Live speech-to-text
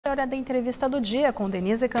é hora da entrevista do dia com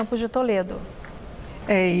Denise Campos de Toledo.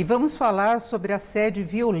 E vamos falar sobre assédio e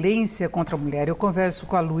violência contra a mulher. Eu converso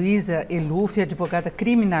com a Luísa Eluf, advogada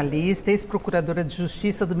criminalista, ex-procuradora de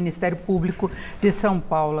Justiça do Ministério Público de São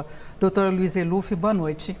Paulo. Doutora Luísa Eluf, boa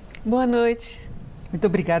noite. Boa noite. Muito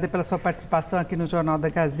obrigada pela sua participação aqui no Jornal da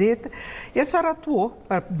Gazeta. E a senhora atuou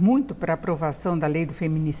muito para a aprovação da lei do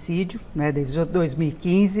feminicídio, né, desde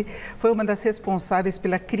 2015. Foi uma das responsáveis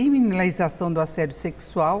pela criminalização do assédio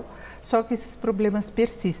sexual, só que esses problemas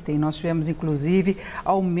persistem. Nós tivemos, inclusive,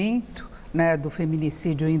 aumento, né, do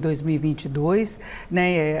feminicídio em 2022,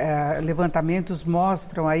 né, levantamentos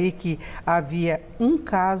mostram aí que havia um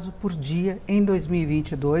caso por dia em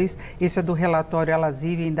 2022, esse é do relatório Elas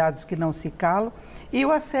Vivem, dados que não se calam, e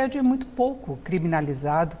o assédio é muito pouco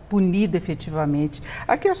criminalizado, punido efetivamente.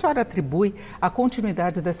 A que a senhora atribui a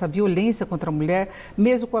continuidade dessa violência contra a mulher,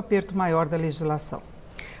 mesmo com o aperto maior da legislação?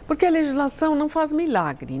 Porque a legislação não faz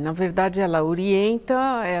milagre, na verdade ela orienta,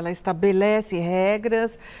 ela estabelece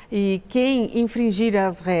regras e quem infringir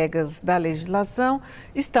as regras da legislação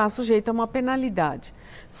está sujeito a uma penalidade.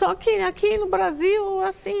 Só que aqui no Brasil,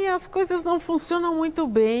 assim, as coisas não funcionam muito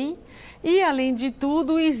bem e, além de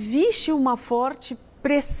tudo, existe uma forte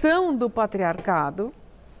pressão do patriarcado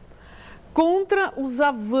contra os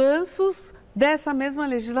avanços dessa mesma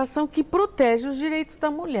legislação que protege os direitos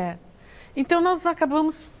da mulher. Então, nós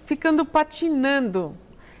acabamos ficando patinando,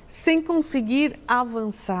 sem conseguir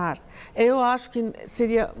avançar. Eu acho que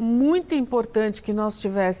seria muito importante que nós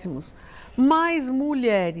tivéssemos mais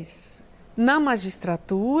mulheres na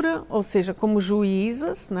magistratura, ou seja, como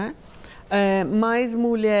juízas, né? Mais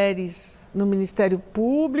mulheres no Ministério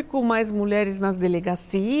Público, mais mulheres nas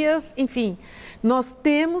delegacias, enfim. Nós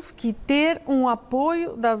temos que ter um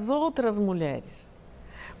apoio das outras mulheres.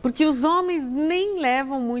 Porque os homens nem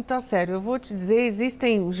levam muito a sério. Eu vou te dizer,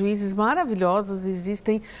 existem juízes maravilhosos,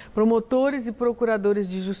 existem promotores e procuradores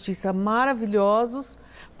de justiça maravilhosos,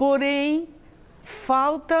 porém,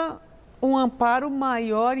 falta um amparo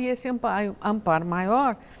maior e esse amparo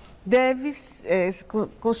maior deve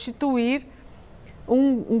constituir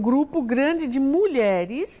um grupo grande de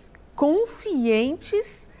mulheres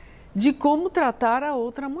conscientes de como tratar a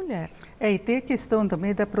outra mulher. E tem a questão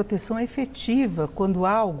também da proteção efetiva, quando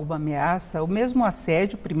há alguma ameaça, o mesmo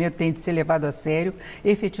assédio, primeiro tem de ser levado a sério,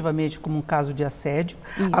 efetivamente como um caso de assédio.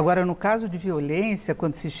 Isso. Agora, no caso de violência,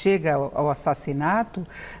 quando se chega ao assassinato,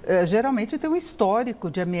 geralmente tem um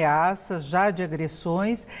histórico de ameaças, já de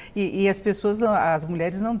agressões, e as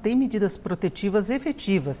mulheres não têm medidas protetivas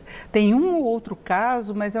efetivas. Tem um ou outro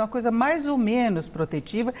caso, mas é uma coisa mais ou menos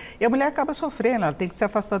protetiva, e a mulher acaba sofrendo, ela tem que se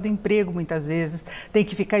afastar do emprego muitas vezes, tem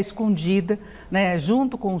que ficar escondida, né,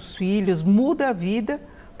 junto com os filhos, muda a vida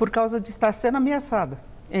por causa de estar sendo ameaçada.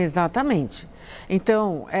 Exatamente.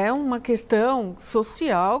 Então, é uma questão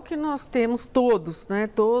social que nós temos todos, né?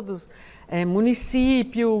 Todos,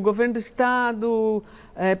 município, governo do estado,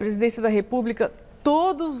 presidência da República,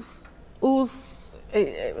 todos os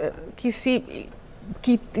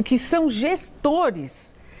que são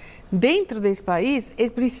gestores dentro desse país,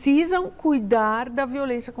 eles precisam cuidar da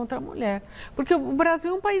violência contra a mulher. Porque o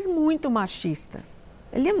Brasil é um país muito machista.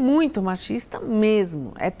 Ele é muito machista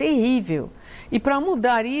mesmo, é terrível. E para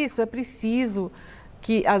mudar isso é preciso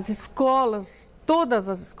que as escolas, todas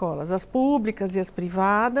as escolas, as públicas e as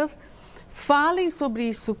privadas, falem sobre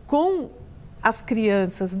isso com as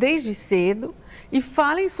crianças desde cedo e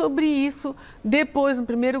falem sobre isso depois no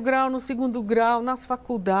primeiro grau, no segundo grau, nas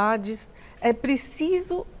faculdades. É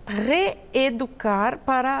preciso reeducar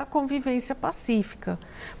para a convivência pacífica,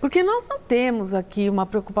 porque nós não temos aqui uma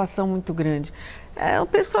preocupação muito grande. O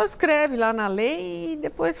pessoal escreve lá na lei e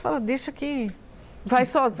depois fala, deixa que vai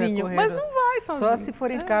sozinho, mas não vai sozinho. Só se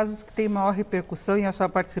forem casos que têm maior repercussão, e a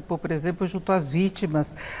senhora participou, por exemplo, junto às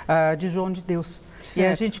vítimas de João de Deus. Certo. E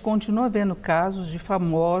a gente continua vendo casos de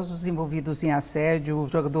famosos envolvidos em assédio. O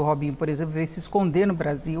jogador Robinho, por exemplo, veio se esconder no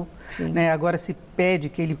Brasil. Né? Agora se pede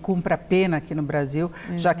que ele cumpra a pena aqui no Brasil,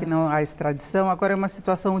 já que não há extradição. Agora é uma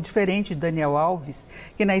situação diferente de Daniel Alves,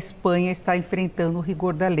 que na Espanha está enfrentando o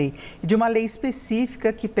rigor da lei. E de uma lei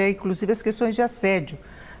específica que pega, inclusive, as questões de assédio.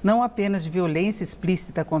 Não apenas de violência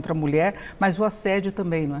explícita contra a mulher, mas o assédio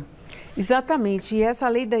também, não é? Exatamente, e essa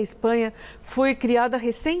lei da Espanha foi criada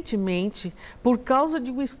recentemente por causa de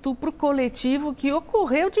um estupro coletivo que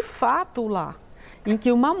ocorreu de fato lá, em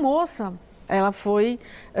que uma moça, ela foi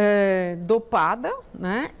dopada,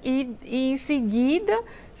 né? E em seguida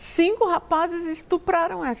 5 rapazes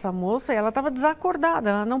estupraram essa moça e ela estava desacordada,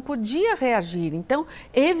 ela não podia reagir, então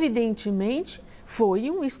evidentemente foi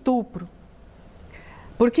um estupro.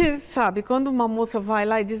 Porque, sabe, quando uma moça vai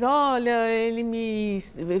lá e diz, olha, ele me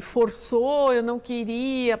forçou, eu não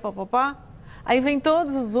queria, papapá. Aí vem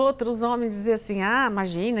todos os outros homens dizer assim, ah,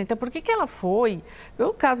 imagina, então por que ela foi?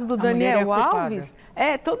 O caso do Daniel Alves,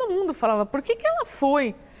 todo mundo falava, por que ela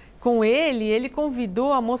foi com ele? Ele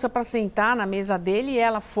convidou a moça para sentar na mesa dele e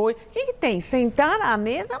ela foi. O que tem? Sentar à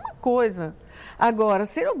mesa é uma coisa. Agora,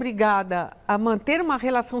 ser obrigada a manter uma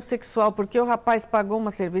relação sexual porque o rapaz pagou uma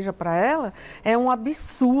cerveja para ela é um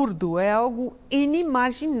absurdo, é algo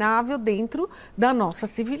inimaginável dentro da nossa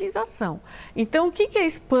civilização. Então, o que a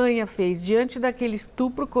Espanha fez diante daquele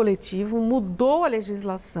estupro coletivo? Mudou a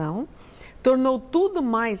legislação, tornou tudo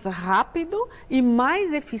mais rápido e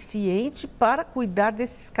mais eficiente para cuidar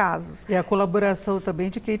desses casos. E a colaboração também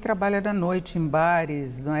de quem trabalha da noite em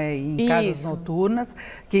bares, não é, em casas noturnas,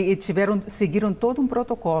 que seguiram todo um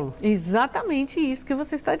protocolo. Exatamente isso que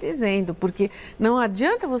você está dizendo, porque não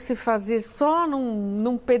adianta você fazer só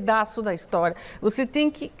num pedaço da história. Você tem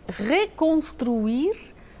que reconstruir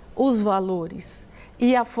os valores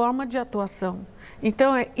e a forma de atuação.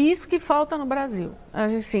 Então, é isso que falta no Brasil.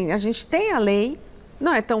 Assim, a gente tem a lei,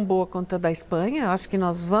 não é tão boa quanto a da Espanha, acho que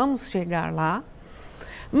nós vamos chegar lá,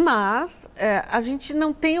 mas a gente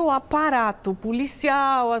não tem o aparato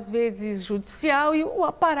policial, às vezes judicial, e o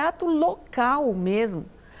aparato local mesmo.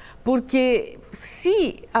 Porque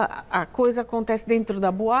se a coisa acontece dentro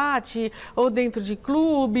da boate, ou dentro de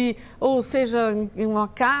clube, ou seja, em uma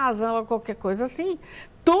casa, ou qualquer coisa assim,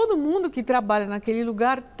 todo mundo que trabalha naquele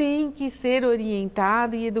lugar tem que ser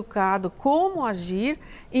orientado e educado como agir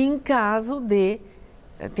em caso de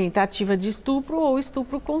tentativa de estupro ou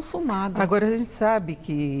estupro consumado. Agora, a gente sabe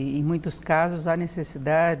que em muitos casos há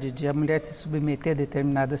necessidade de a mulher se submeter a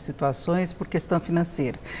determinadas situações por questão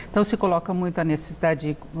financeira. Então, se coloca muito a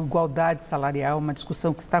necessidade de igualdade salarial, uma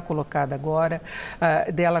discussão que está colocada agora,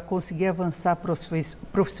 dela conseguir avançar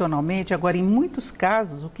profissionalmente. Agora, em muitos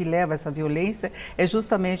casos, o que leva a essa violência é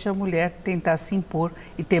justamente a mulher tentar se impor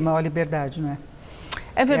e ter maior liberdade, não é?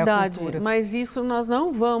 É verdade, mas isso nós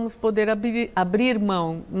não vamos poder abrir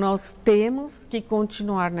mão. Nós temos que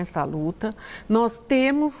continuar nessa luta, nós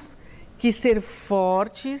temos que ser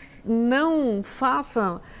fortes, não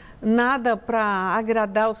faça nada para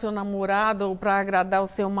agradar o seu namorado ou para agradar o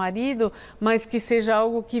seu marido, mas que seja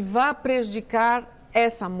algo que vá prejudicar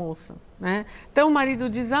essa moça, né? Então o marido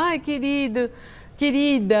diz, ai querida,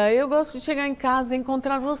 eu gosto de chegar em casa e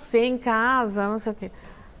encontrar você em casa, não sei o quê.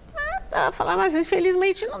 Ela fala, mas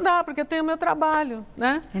infelizmente não dá, porque eu tenho meu trabalho,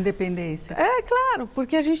 né? Independência. É, claro,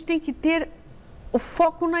 porque a gente tem que ter o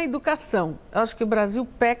foco na educação. Eu acho que o Brasil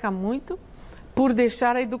peca muito por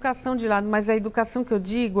deixar a educação de lado, mas a educação que eu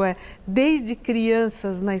digo é, desde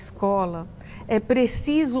crianças na escola, é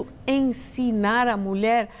preciso ensinar a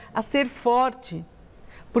mulher a ser forte.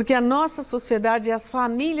 Porque a nossa sociedade e as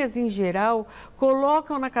famílias em geral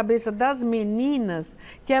colocam na cabeça das meninas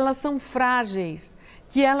que elas são frágeis,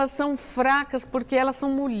 que elas são fracas porque elas são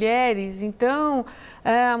mulheres. Então,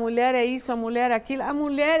 a mulher é isso, a mulher é aquilo. A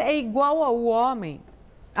mulher é igual ao homem.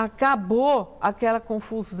 Acabou aquela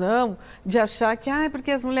confusão de achar que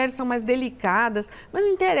porque as mulheres são mais delicadas. Mas não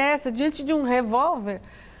interessa, diante de um revólver,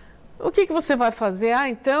 o que você vai fazer?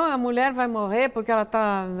 Então a mulher vai morrer porque ela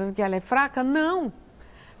é fraca? Não.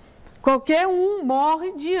 Qualquer um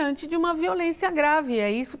morre diante de uma violência grave.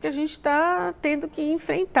 É isso que a gente está tendo que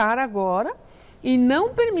enfrentar agora. E não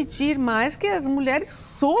permitir mais que as mulheres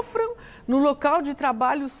sofram no local de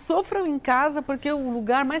trabalho, sofram em casa, porque o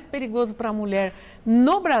lugar mais perigoso para a mulher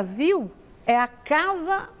no Brasil é a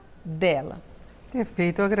casa dela.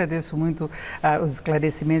 Perfeito, eu agradeço muito os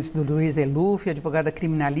esclarecimentos do Luiz Eluf, advogada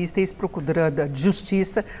criminalista e ex-procuradora de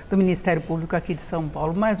Justiça do Ministério Público aqui de São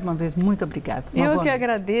Paulo. Mais uma vez, muito obrigada. Eu que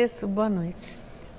agradeço, boa noite.